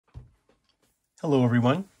Hello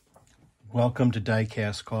everyone, welcome to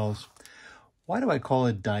Die-Cast Calls. Why do I call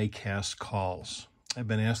it Die-Cast Calls? I've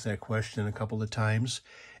been asked that question a couple of times,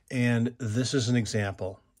 and this is an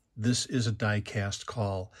example. This is a die-cast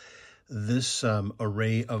call. This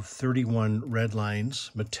array of 31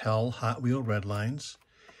 Redlines, Mattel Hot Wheels Redlines,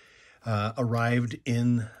 arrived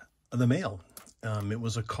in the mail. It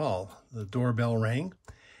was a call. The doorbell rang,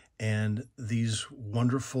 and these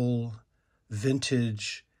wonderful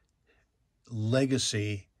vintage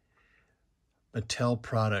legacy Mattel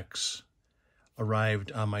products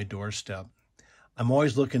arrived on my doorstep. I'm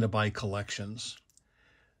always looking to buy collections.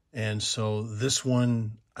 And so this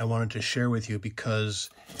one I wanted to share with you because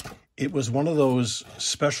it was one of those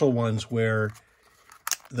special ones where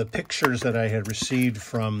the pictures that I had received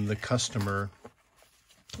from the customer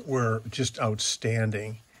were just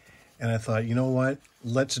outstanding. And I thought, you know what?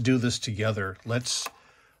 Let's do this together. Let's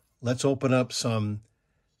open up some.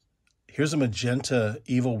 Here's a magenta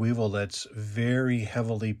Evil Weevil that's very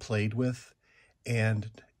heavily played with, and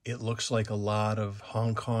it looks like a lot of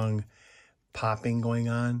Hong Kong popping going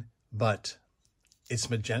on, but it's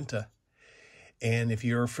magenta. And if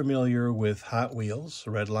you're familiar with Hot Wheels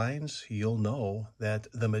Redlines, you'll know that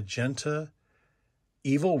the magenta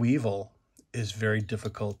Evil Weevil is very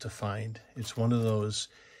difficult to find. It's one of those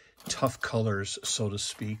tough colors, so to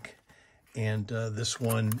speak. And this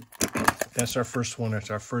one, that's our first one. That's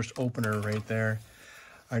our first opener right there.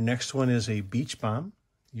 Our next one is a Beach Bomb.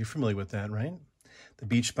 You're familiar with that, right? The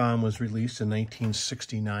Beach Bomb was released in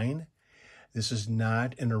 1969. This is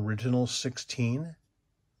not an original 16.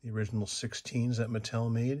 The original 16s that Mattel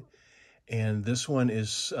made. And this one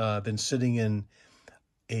is been sitting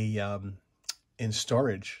in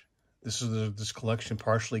storage. This collection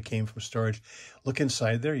partially came from storage. Look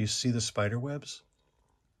inside there. You see the spider webs?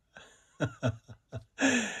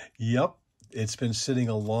 Yep, it's been sitting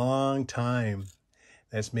a long time.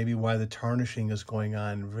 That's maybe why the tarnishing is going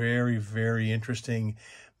on. Very, very interesting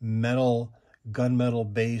metal,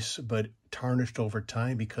 gunmetal base, but tarnished over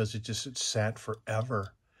time because it sat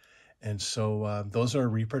forever. And so those are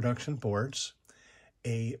reproduction boards.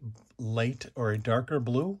 A light or a darker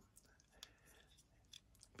blue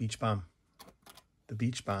Beach Bomb. The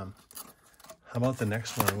Beach Bomb. How about the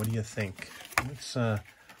next one? What do you think?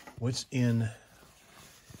 What's in?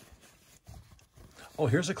 Oh,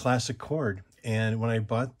 here's a classic cord. And when I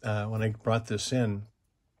brought this in,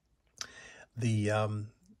 the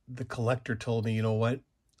collector told me, you know what?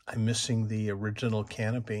 I'm missing the original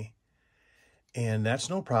canopy. And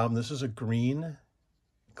that's no problem. This is a green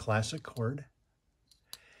classic cord.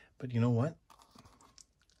 But you know what?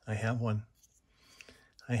 I have one.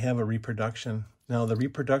 I have a reproduction. Now, the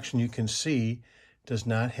reproduction you can see does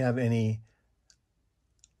not have any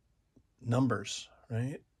numbers,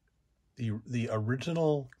 right? The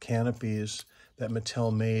original canopies that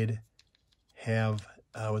Mattel made have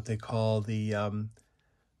what they call the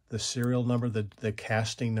serial number, the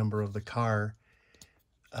casting number of the car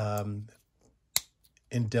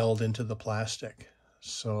indelled into the plastic.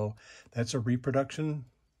 So that's a reproduction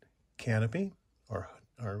canopy or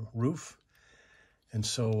roof. And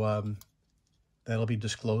so that'll be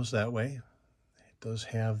disclosed that way. It does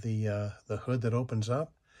have the hood that opens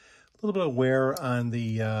up. A little bit of wear on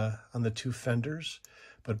the two fenders,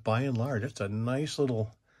 but by and large, that's a nice little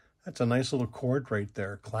cord right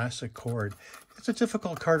there. Classic cord. It's a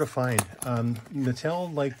difficult car to find.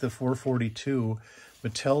 Mattel, like the 442,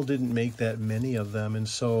 Mattel didn't make that many of them, and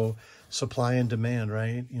so supply and demand,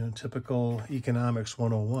 right? You know, typical economics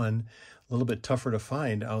 101. A little bit tougher to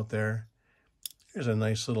find out there. Here's a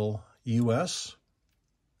nice little US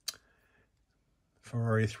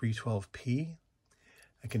Ferrari 312P.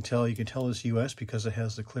 You can tell it's US because it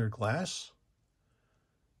has the clear glass.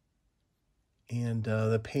 And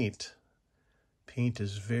the paint. Paint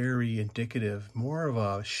is very indicative, more of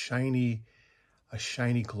a shiny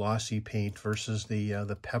glossy paint versus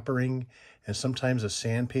the peppering and sometimes a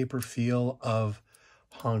sandpaper feel of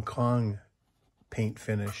Hong Kong paint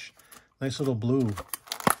finish. Nice little blue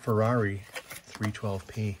Ferrari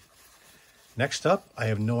 312P. Next up, I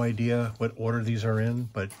have no idea what order these are in,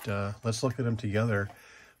 but let's look at them together.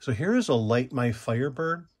 So here is a Light My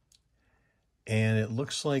Firebird, and it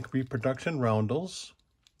looks like reproduction roundels,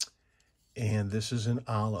 and this is an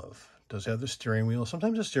olive. Does have the steering wheel.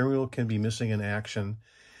 Sometimes the steering wheel can be missing in action.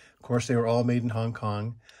 Of course, they were all made in Hong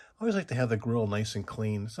Kong. I always like to have the grill nice and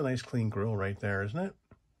clean. It's a nice clean grill right there, isn't it?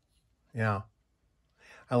 Yeah.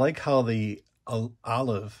 I like how the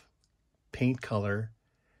olive paint color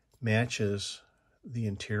matches the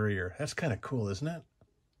interior. That's kind of cool, isn't it?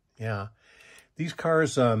 Yeah. These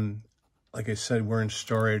cars, like I said, were in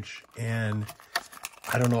storage, and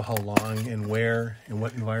I don't know how long and where and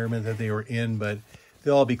what environment that they were in, but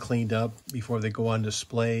they'll all be cleaned up before they go on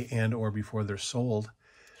display and or before they're sold.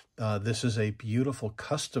 This is a beautiful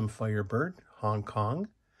custom Firebird, Hong Kong,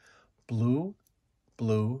 blue,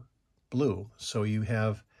 blue, blue. So you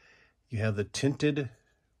have the tinted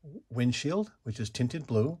windshield, which is tinted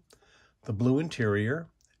blue, the blue interior,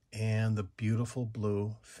 and the beautiful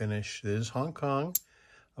blue finish. This is Hong Kong,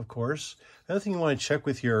 of course. Another thing you want to check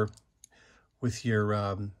with your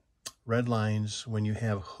Redlines when you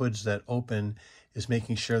have hoods that open is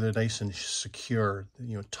making sure they're nice and secure.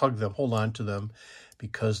 You know, tug them, hold on to them,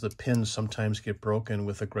 because the pins sometimes get broken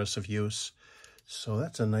with aggressive use. So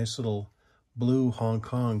that's a nice little blue Hong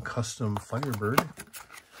Kong custom Firebird.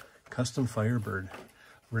 Custom Firebird.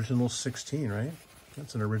 Original 16, right?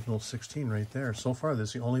 That's an original 16 right there. So far,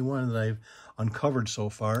 that's the only one that I've uncovered so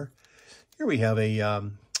far. Here we have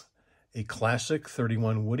a classic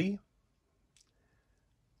 31 Woody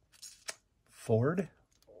Ford.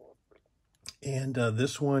 And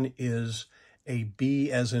this one is a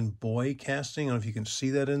B as in boy casting. I don't know if you can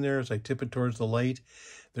see that in there as I tip it towards the light.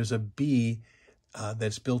 There's a B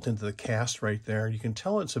that's built into the cast right there. You can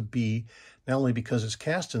tell it's a B, not only because it's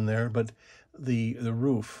cast in there, but the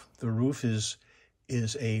roof. The roof is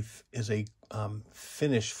a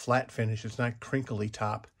finish, flat finish. It's not crinkly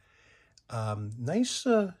top. Nice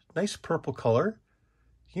purple color.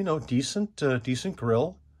 You know, decent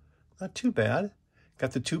grill. Not too bad.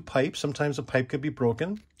 Got the two pipes. Sometimes the pipe could be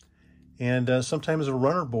broken. And sometimes the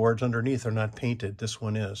runner boards underneath are not painted. This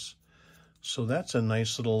one is. So that's a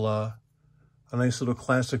nice little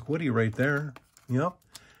classic Woody right there. Yep,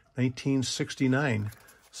 1969.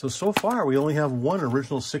 So far we only have one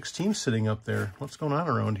original 16 sitting up there. What's going on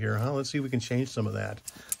around here, huh? Let's see if we can change some of that.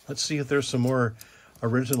 Let's see if there's some more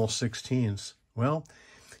original 16s. Well,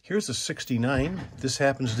 here's a 69. This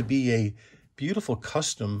happens to be a beautiful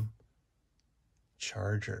custom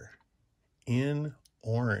Charger in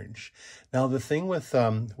orange. Now the thing with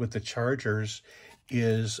the Chargers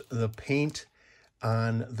is the paint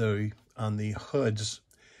on the hoods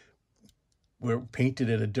were painted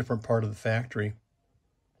at a different part of the factory,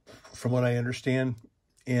 from what I understand.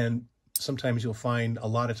 And sometimes you'll find, a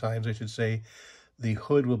lot of times I should say, the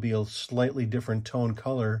hood will be a slightly different tone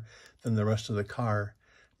color than the rest of the car.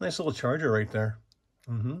 Nice little Charger right there.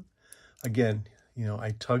 Again, you know,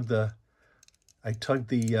 I tugged the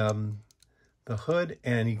hood,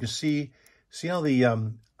 and you can see how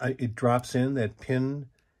it drops in. That pin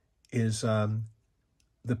is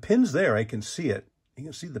the pin's there. I can see it. You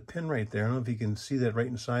can see the pin right there. I don't know if you can see that right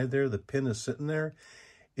inside there. The pin is sitting there.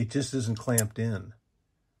 It just isn't clamped in.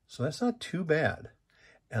 So that's not too bad.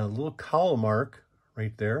 And a little cowl mark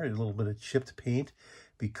right there, a little bit of chipped paint,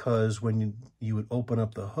 because when you would open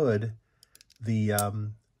up the hood,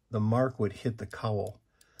 the mark would hit the cowl.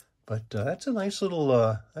 But that's a nice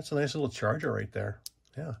little Charger right there.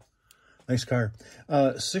 Yeah, nice car.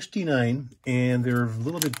 69, and they're a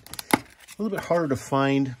little bit harder to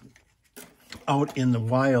find out in the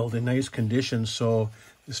wild in nice condition. So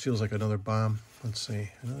this feels like another bomb. Let's see,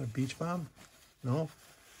 another beach bomb? No,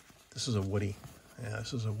 this is a Woody. Yeah,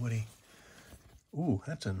 this is a Woody. Ooh,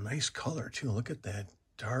 that's a nice color too. Look at that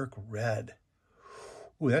dark red.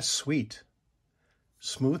 Ooh, that's sweet.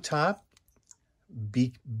 Smooth top.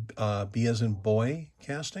 B as in boy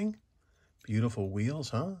casting. Beautiful wheels,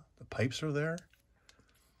 huh? The pipes are there.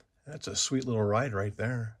 That's a sweet little ride right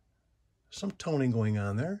there. Some toning going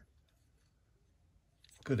on there.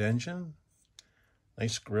 Good engine.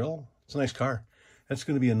 Nice grill. It's a nice car. That's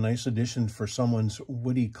going to be a nice addition for someone's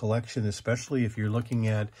Woody collection, especially if you're looking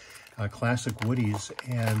at classic Woodies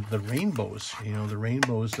and the rainbows. You know, the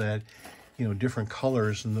rainbows that, you know, different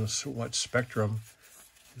colors and this what spectrum.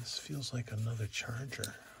 This feels like another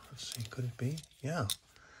Charger. Let's see, could it be? Yeah.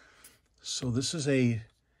 So this is a,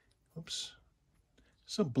 oops,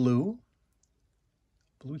 it's a blue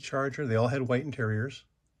Charger. They all had white interiors.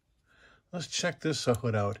 Let's check this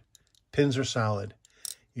hood out. Pins are solid.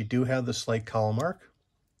 You do have the slight cowl mark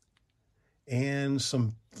and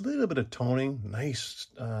some little bit of toning. Nice,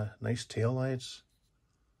 nice taillights.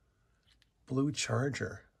 Blue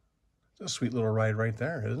Charger. It's a sweet little ride right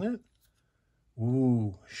there, isn't it?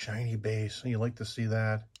 Ooh, shiny base. You like to see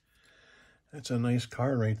that. That's a nice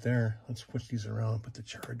car right there. Let's switch these around, put the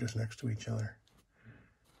Chargers next to each other.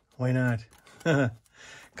 Why not? A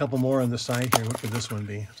couple more on the side here. What could this one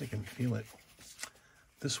be? I can feel it.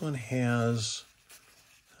 This one has,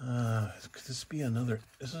 could this be another,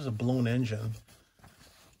 this is a blown engine.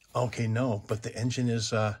 Okay, no, but the engine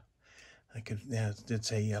is, yeah,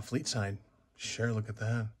 it's a fleet sign. Sure, look at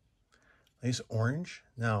that. Nice orange.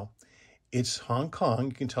 Now, it's Hong Kong.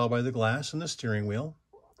 You can tell by the glass and the steering wheel.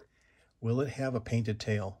 Will it have a painted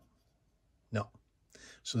tail? No.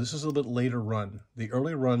 So this is a little bit later run. The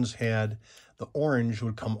early runs had the orange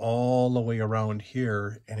would come all the way around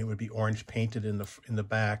here, and it would be orange painted in the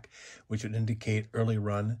back, which would indicate early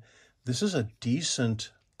run. This is a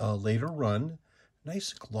decent later run.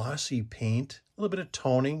 Nice glossy paint, a little bit of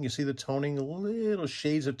toning. You see the toning, little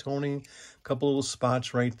shades of toning, a couple little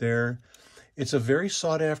spots right there. It's a very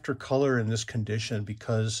sought after color in this condition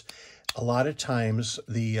because a lot of times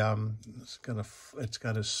the it's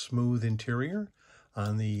got a smooth interior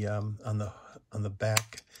on the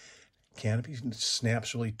back canopy. It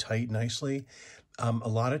snaps really tight nicely. A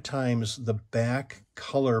lot of times the back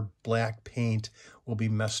color black paint will be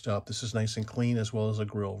messed up. This is nice and clean, as well as the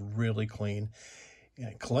grill, really clean.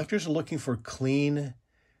 Yeah, collectors are looking for clean,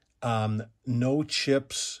 no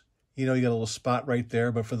chips. You know, you got a little spot right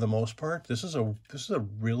there, but for the most part, this is a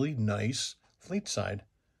really nice fleet side.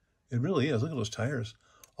 It really is. Look at those tires.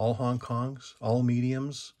 All Hong Kongs, all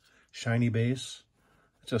mediums, shiny base.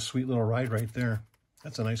 It's a sweet little ride right there.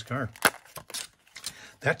 That's a nice car.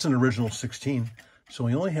 That's an original 16. So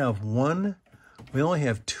we only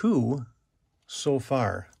have two so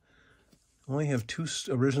far. We only have two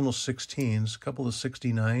original 16s, a couple of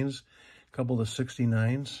 69s, a couple of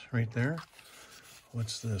 69s right there.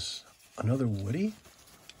 What's this? Another Woody?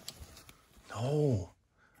 No.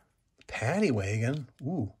 Paddy wagon.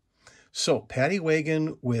 Ooh. So paddy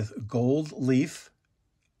wagon with gold leaf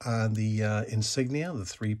on the insignia, the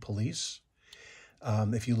 3 police.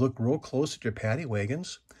 If you look real close at your paddy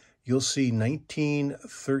wagons, you'll see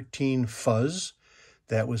 1913 fuzz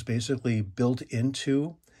that was basically built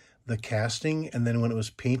into the casting, and then when it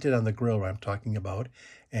was painted on the grill, I'm talking about,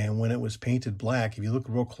 and when it was painted black, if you look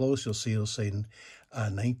real close, you'll see it'll say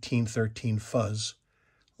 1913 fuzz.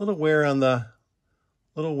 Little wear on the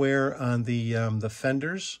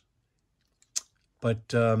fenders,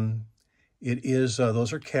 but it is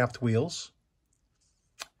those are capped wheels.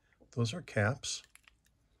 Those are caps.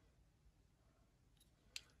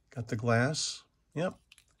 Got the glass. Yep.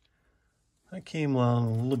 That came along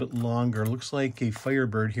a little bit longer. Looks like a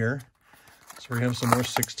Firebird here. So we have some more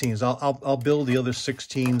 16s. I'll build the other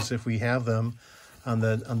 16s if we have them on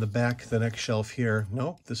the back, the next shelf here.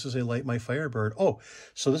 Nope, this is a Light My Firebird. Oh,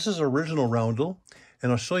 so this is original roundel,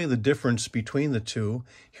 and I'll show you the difference between the two.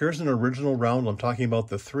 Here's an original roundel. I'm talking about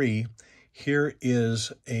the 3. Here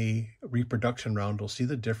is a reproduction roundel. See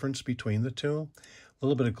the difference between the two? A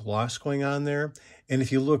little bit of gloss going on there. And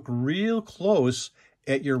if you look real close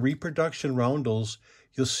at your reproduction roundels,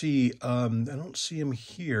 you'll see, I don't see them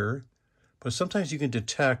here, but sometimes you can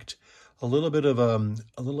detect a little bit of a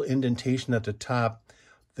little indentation at the top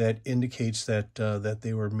that indicates that that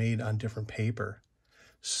they were made on different paper.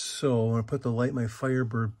 So I'm going to put the Light My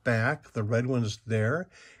Firebird back. The red one's there.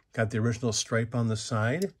 Got the original stripe on the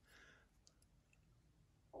side.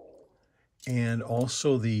 And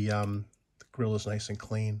also the grill is nice and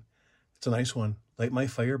clean. It's a nice one. Light My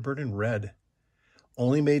Firebird in red.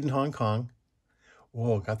 Only made in Hong Kong.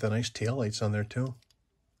 Whoa, got the nice taillights on there too.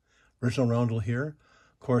 Original roundel here.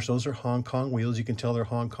 Of course, those are Hong Kong wheels. You can tell they're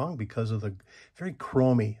Hong Kong because of the very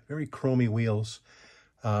chromy wheels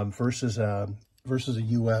versus a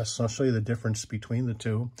US. I'll show you the difference between the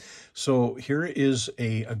two. So here is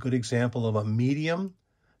a good example of a medium.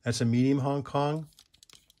 That's a medium Hong Kong.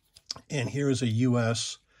 And here is a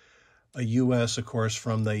US, of course,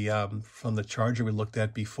 from the Charger we looked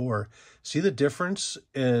at before. See the difference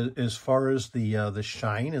as far as the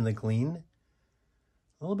shine and the gleam?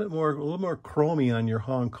 A little more chromy on your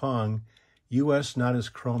Hong Kong. US not as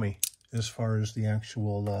chromy as far as the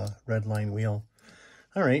actual Redline wheel.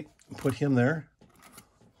 All right, put him there.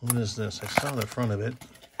 What is this? I saw the front of it.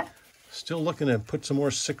 Still looking to put some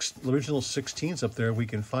more original 16s up there if we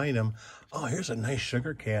can find them. Oh, here's a nice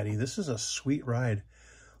sugar caddy. This is a sweet ride.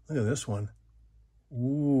 Look at this one.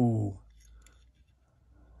 Ooh.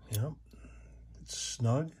 Yep. It's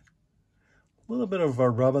snug. A little bit of a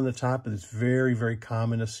rub on the top, but it's very, very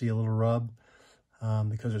common to see a little rub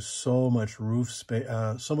because there's so much roof space,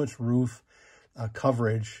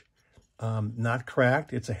 coverage. Not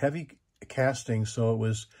cracked. It's a heavy casting, so it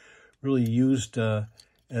was really used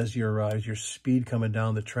as your speed coming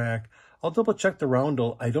down the track. I'll double check the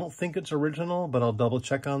roundel. I don't think it's original, but I'll double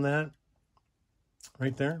check on that.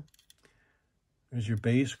 Right there. There's your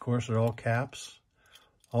base. Of course, they're all caps.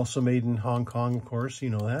 Also made in Hong Kong, of course.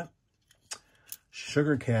 You know that.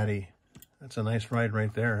 Sugar Caddy. That's a nice ride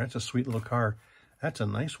right there. That's a sweet little car. That's a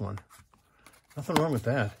nice one. Nothing wrong with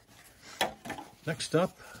that. Next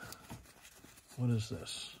up, what is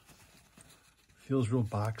this? Feels real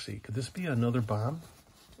boxy. Could this be another bomb?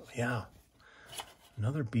 Yeah.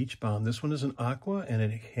 Another Beach Bomb. This one is an aqua, and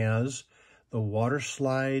it has the water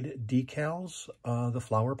slide decals, the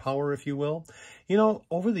flower power, if you will. You know,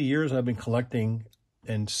 over the years, I've been collecting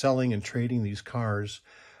and selling and trading these cars.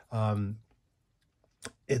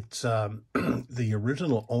 It's the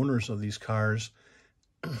original owners of these cars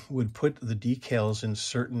would put the decals in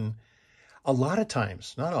certain, a lot of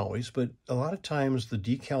times, not always, but a lot of times the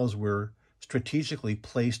decals were strategically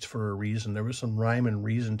placed for a reason. There was some rhyme and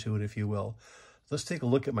reason to it, if you will. Let's take a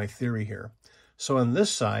look at my theory here. So on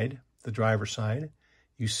this side, the driver's side,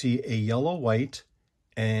 you see a yellow, white,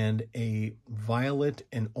 and a violet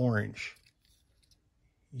and orange.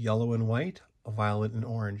 Yellow and white, a violet and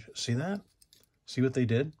orange. See that? See what they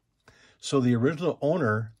did? So the original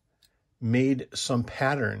owner made some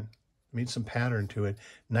pattern to it.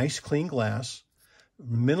 Nice clean glass,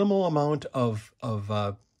 minimal amount of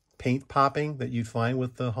paint popping that you'd find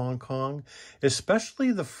with the Hong Kong,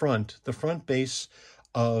 especially the front base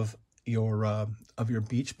of your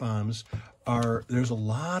Beach Bombs there's a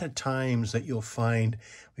lot of times that you'll find,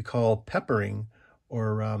 we call peppering,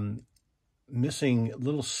 or missing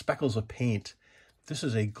little speckles of paint. This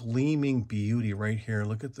is a gleaming beauty right here.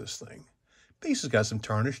 Look at this thing. Base has got some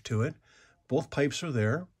tarnish to it. Both pipes are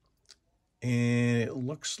there. And it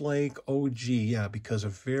looks like OG, yeah, because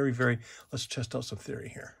of very, very, let's test out some theory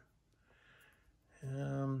here.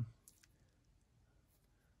 I'm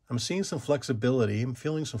seeing some flexibility. I'm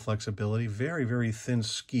feeling some flexibility. Very, very thin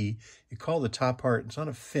ski. You call the top part, it's not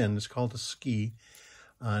a fin, it's called a ski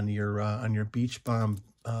on your Beach Bomb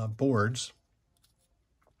boards.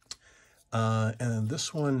 And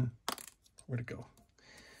this one, where'd it go?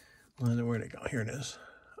 Where'd it go? Here it is.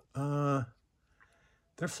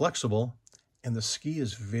 They're flexible, and the ski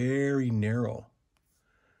is very narrow.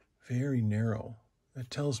 Very narrow. That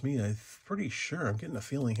tells me, I'm pretty sure, I'm getting a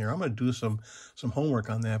feeling here. I'm going to do some homework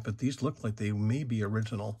on that, but these look like they may be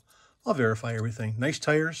original. I'll verify everything. Nice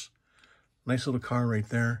tires. Nice little car right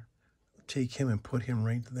there. Take him and put him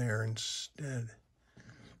right there instead.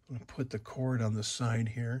 I'm going to put the cord on the side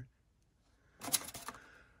here.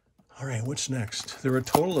 All right, what's next? There are a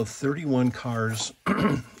total of 31 cars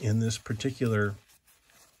in this particular...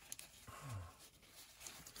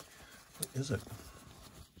 What is it?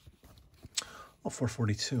 Oh,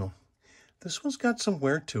 442. This one's got some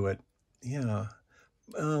wear to it. Yeah.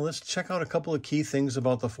 Let's check out a couple of key things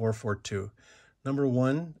about the 442. Number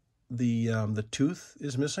one, the tooth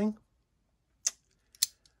is missing.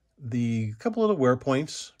 The couple of the wear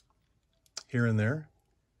points here and there.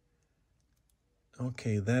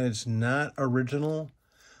 Okay, that is not original.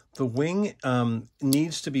 The wing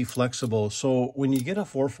needs to be flexible. So when you get a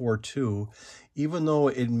 442, even though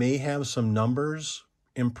it may have some numbers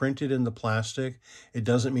imprinted in the plastic, it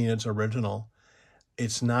doesn't mean it's original.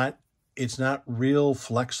 It's not real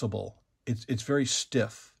flexible. It's very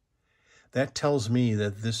stiff. That tells me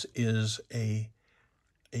that this is a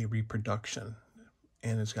reproduction,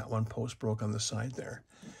 and it's got one post broke on the side there.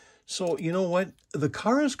 So you know what? The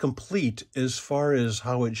car is complete as far as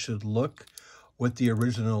how it should look, what the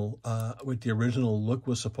original look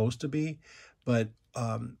was supposed to be, but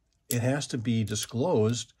it has to be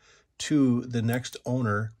disclosed to the next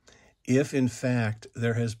owner if in fact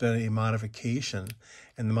there has been a modification,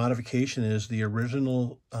 and the modification is the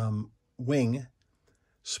original wing,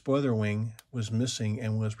 spoiler wing, was missing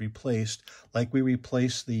and was replaced, like we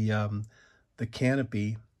replaced the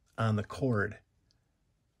canopy on the cord.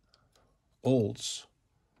 Olds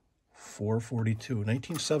 442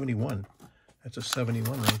 1971. That's a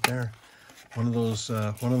 71 right there. One of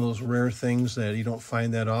those rare things that you don't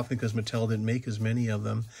find that often because Mattel didn't make as many of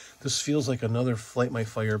them. This feels like another Flight My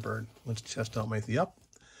Firebird. Let's test out my... Yep,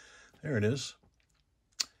 there it is.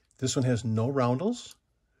 This one has no roundels,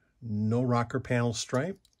 no rocker panel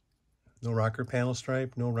stripe, no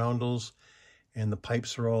roundels, and the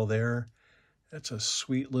pipes are all there. That's a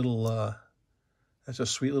sweet little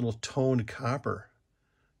toned copper.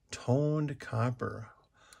 Toned copper.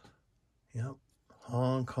 Yep.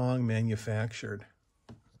 Hong Kong manufactured.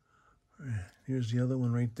 Here's the other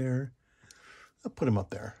one right there. I'll put him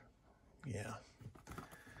up there. Yeah.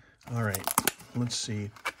 All right. Let's see.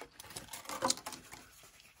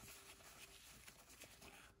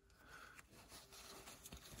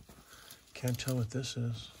 Can't tell what this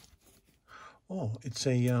is. Oh, it's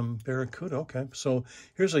a Barracuda. Okay. So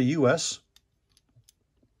here's a U.S.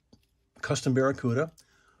 custom Barracuda.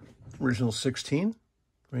 Original 16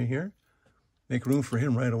 right here. Make room for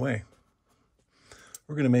him right away.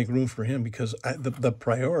 We're going to make room for him because the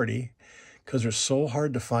priority, because they're so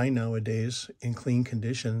hard to find nowadays in clean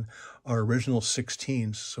condition, are original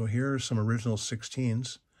 16s. So here are some original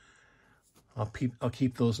 16s. I'll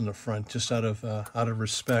keep those in the front just out of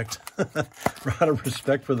respect, out of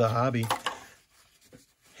respect for the hobby.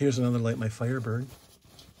 Here's another Light My Firebird.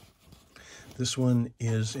 This one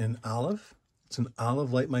is in olive. It's an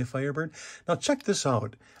olive Light My Firebird. Now check this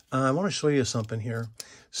out. I want to show you something here.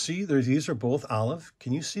 See, these are both olive.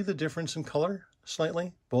 Can you see the difference in color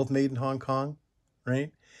slightly? Both made in Hong Kong,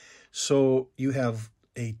 right? So you have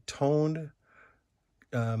a toned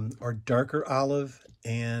or darker olive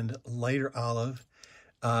and lighter olive.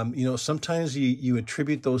 You know, sometimes you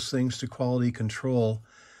attribute those things to quality control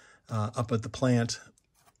up at the plant,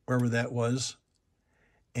 wherever that was,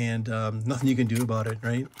 and nothing you can do about it,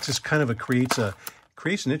 right? It just kind of creates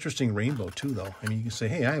an interesting rainbow too, though. I mean, you can say,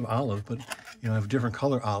 hey, I have olive, but you know, I have different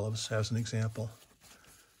color olives as an example.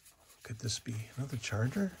 Could this be another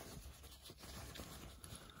Charger?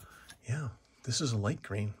 Yeah, this is a light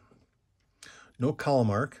green. No cowl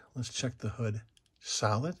mark. Let's check the hood.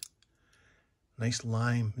 Solid. Nice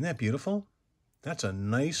lime. Isn't that beautiful? That's a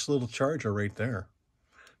nice little Charger right there.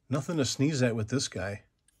 Nothing to sneeze at with this guy.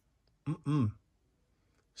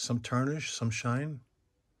 Some tarnish, some shine.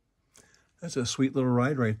 That's a sweet little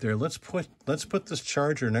ride right there. Let's put this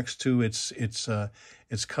Charger next to its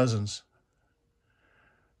cousins.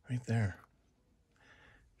 Right there.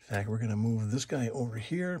 In fact, we're going to move this guy over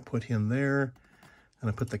here, put him there. I'm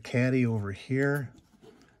going to put the Caddy over here.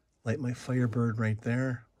 Light My Firebird right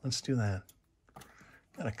there. Let's do that.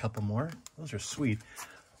 Got a couple more. Those are sweet.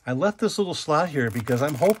 I left this little slot here because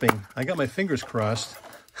I'm hoping, I got my fingers crossed,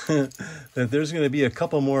 that there's going to be a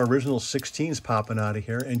couple more original 16s popping out of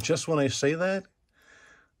here. And just when I say that,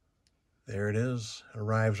 there it is.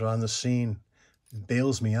 Arrives on the scene.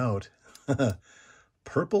 Bails me out.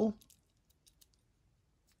 Purple.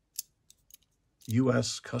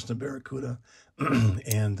 U.S. Custom Barracuda.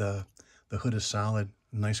 And the hood is solid.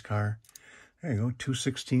 Nice car. There you go. 2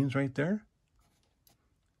 16s right there.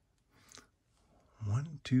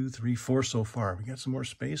 1, 2, 3, 4 so far. We got some more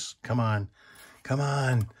space. Come on. Come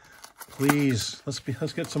on. Please. Let's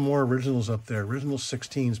get some more originals up there. Original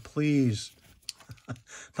 16s, please.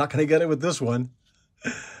 Not going to get it with this one.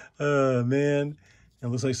 Oh, man. It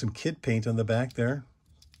looks like some kid paint on the back there.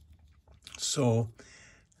 So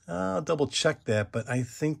I'll double check that, but I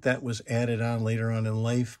think that was added on later on in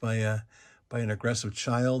life by an aggressive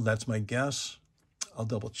child. That's my guess. I'll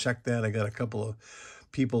double check that. I got a couple of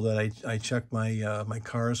people that I check my my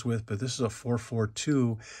cars with, but this is a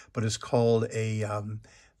 442, but it's called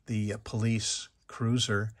the police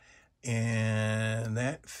cruiser, and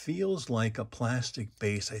that feels like a plastic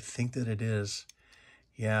base. I think that it is.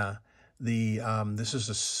 Yeah, this is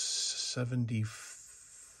a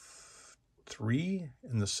 73,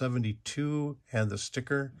 and the 72 had the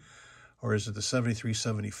sticker, or is it the 73,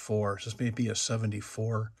 74? So this may be a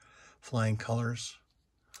 74 flying colors.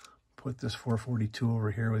 Put this 442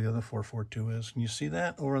 over here where the other 442 is. Can you see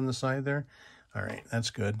that over on the side there? All right, that's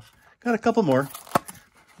good. Got a couple more.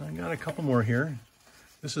 I got a couple more here.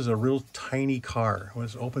 This is a real tiny car. What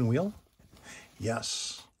is it, open wheel?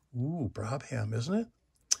 Yes. Ooh, Brabham, isn't it?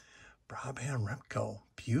 Brabham Repco.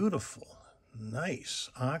 Beautiful. Nice.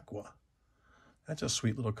 Aqua. That's a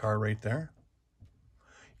sweet little car right there.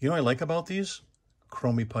 You know what I like about these?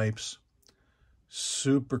 Chromey pipes.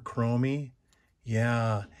 Super chromey.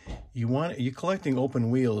 Yeah. You're collecting open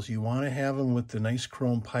wheels. You want to have them with the nice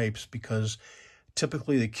chrome pipes because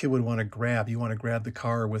typically the kid would want to grab. You want to grab the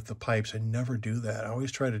car with the pipes. I never do that. I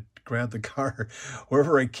always try to grab the car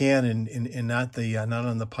wherever I can and not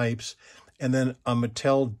on the pipes. And then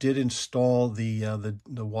Mattel did install the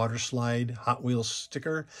water slide Hot Wheels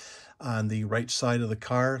sticker on the right side of the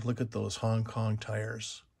car. Look at those Hong Kong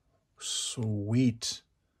tires. Sweet.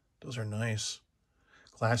 Those are nice.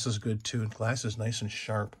 Glass is good too. Glass is nice and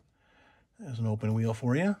sharp. There's an open wheel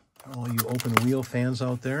for you. All you open wheel fans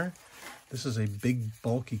out there. This is a big,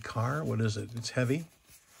 bulky car. What is it? It's heavy.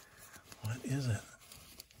 What is it?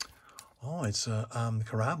 Oh, it's a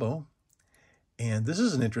Carabo. And this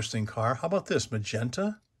is an interesting car. How about this?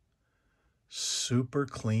 Magenta. Super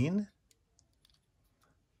clean.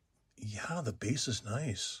 Yeah, the base is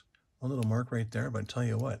nice. One little mark right there, but I tell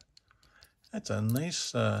you what, that's a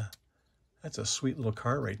nice, that's a sweet little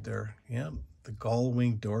car right there. Yeah, the gull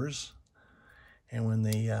wing doors. And when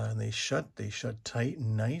they shut tight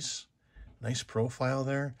and nice. Nice profile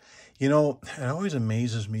there. You know, it always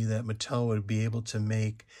amazes me that Mattel would be able to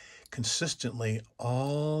make consistently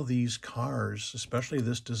all these cars, especially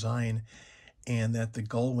this design, and that the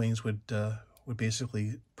gull wings would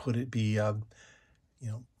basically be you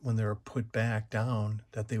know, when they were put back down,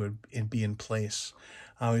 that they would be in place.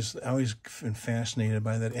 I always been fascinated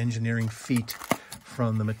by that engineering feat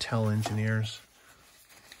from the Mattel engineers.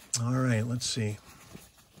 All right, let's see.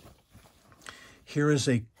 Here is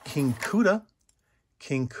a King Cuda.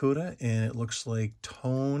 King Cuda, and it looks like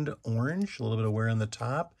toned orange, a little bit of wear on the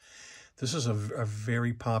top. This is a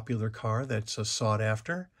very popular car that's sought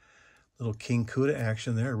after. Little King Cuda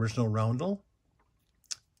action there, original roundel.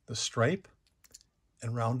 The stripe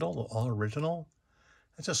and roundel, all original.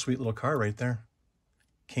 That's a sweet little car right there.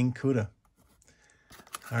 King Cuda.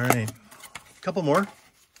 All right, a couple more.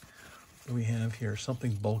 What do we have here?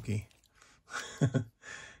 Something bulky.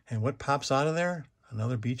 And what pops out of there?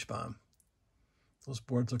 Another Beach Bomb. Those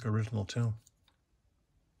boards look original too.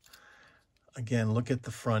 Again, look at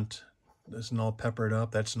the front. Isn't all peppered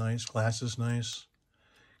up. That's nice. Glass is nice.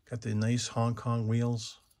 Got the nice Hong Kong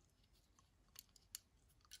wheels.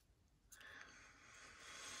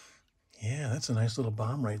 Yeah, that's a nice little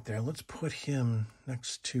bomb right there. Let's put him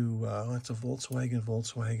next to, that's a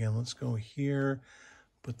Volkswagen. Let's go here.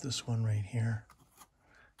 Put this one right here.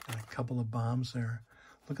 Got a couple of bombs there.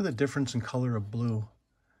 Look at the difference in color of blue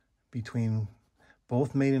between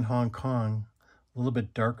both made in Hong Kong. A little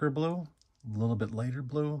bit darker blue, a little bit lighter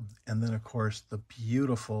blue, and then, of course, the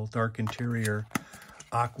beautiful dark interior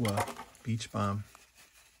aqua Beach Bomb.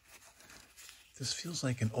 This feels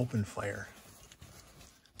like an open fire.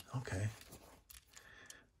 Okay.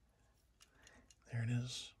 There it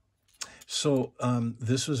is. So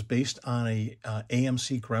this was based on a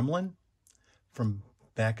AMC Gremlin from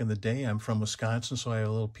back in the day. I'm from Wisconsin, so I have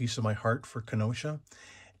a little piece of my heart for Kenosha.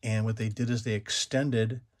 And what they did is they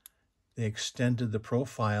extended the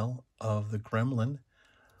profile of the Gremlin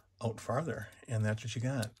out farther, and that's what you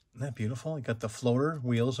got. Isn't that beautiful? You got the floater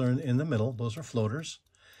wheels are in the middle. Those are floaters.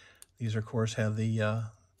 These, of course, have the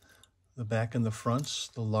back and the fronts.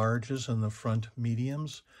 The larges and the front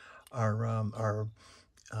mediums are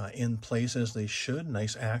in place as they should.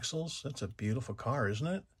 Nice axles. That's a beautiful car, isn't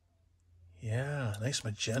it? Yeah, nice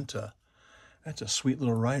magenta. That's a sweet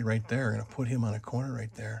little ride right there. I'm going to put him on a corner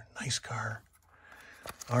right there. Nice car.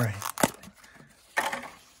 All right.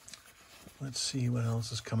 Let's see what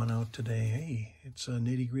else is coming out today. Hey, it's a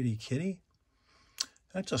Nitty Gritty Kitty.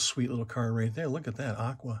 That's a sweet little car right there. Look at that,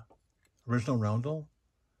 aqua. Original roundel.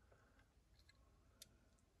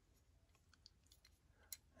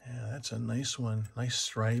 Yeah, that's a nice one. Nice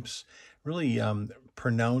stripes. Really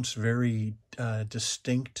pronounced, very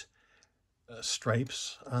distinct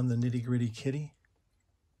stripes on the Nitty Gritty Kitty.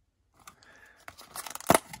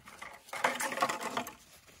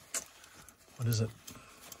 What is it?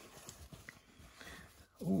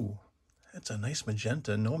 Ooh, that's a nice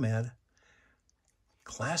magenta Nomad.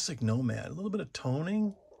 Classic Nomad. A little bit of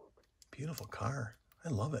toning. Beautiful car. I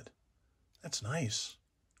love it. That's nice.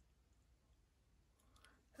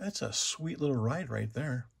 That's a sweet little ride right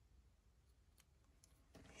there.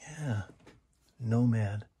 Yeah,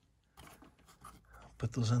 Nomad.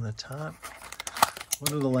 Put those on the top.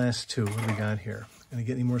 What are the last two? What do we got here? Gonna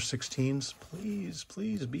get any more 16s? Please,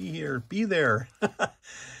 please be here. Be there.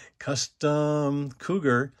 Custom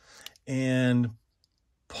Cougar and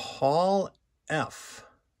Paul F.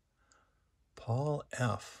 Paul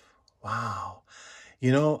F. Wow.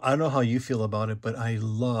 You know, I don't know how you feel about it, but I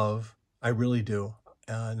really do.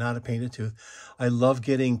 Not a painted tooth. I love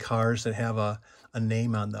getting cars that have a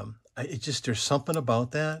name on them. There's something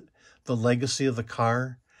about that. The legacy of the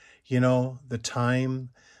car, you know, the time,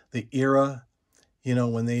 the era, you know,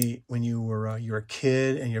 when you were a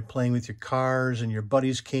kid and you're playing with your cars and your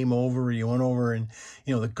buddies came over, you went over and,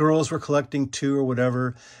 you know, the girls were collecting too or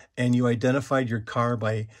whatever, and you identified your car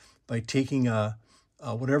by taking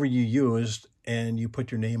whatever you used and you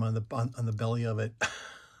put your name on the belly of it.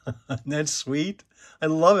 Isn't that sweet? I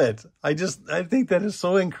love it. I think that is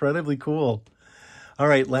so incredibly cool. All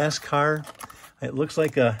right, last car. It looks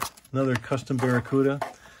like another custom Barracuda.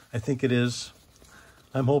 I think it is.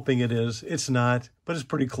 I'm hoping it is. It's not, but it's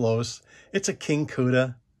pretty close. It's a King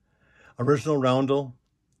Cuda. Original roundel.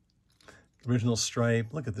 Original stripe.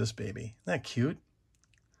 Look at this baby. Isn't that cute?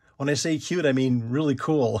 When I say cute, I mean really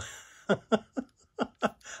cool.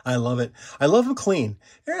 I love it. I love them clean.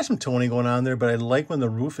 There's some toning going on there, but I like when the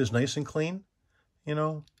roof is nice and clean, you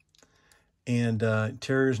know. And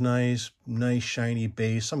interior's nice shiny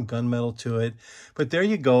base, some gunmetal to it. But there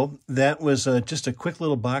you go. That was just a quick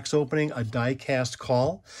little box opening, a die-cast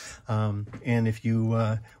call. And if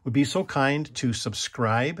you would be so kind to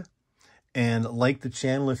subscribe and like the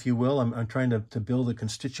channel, if you will. I'm trying to build a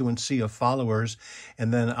constituency of followers,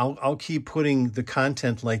 and then I'll keep putting the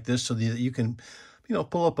content like this so that you can, you know,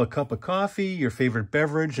 pull up a cup of coffee, your favorite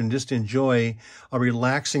beverage, and just enjoy a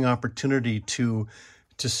relaxing opportunity to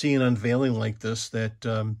see an unveiling like this that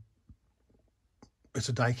it's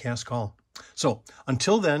a die-cast call. So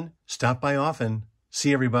until then, stop by often.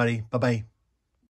 See everybody. Bye-bye.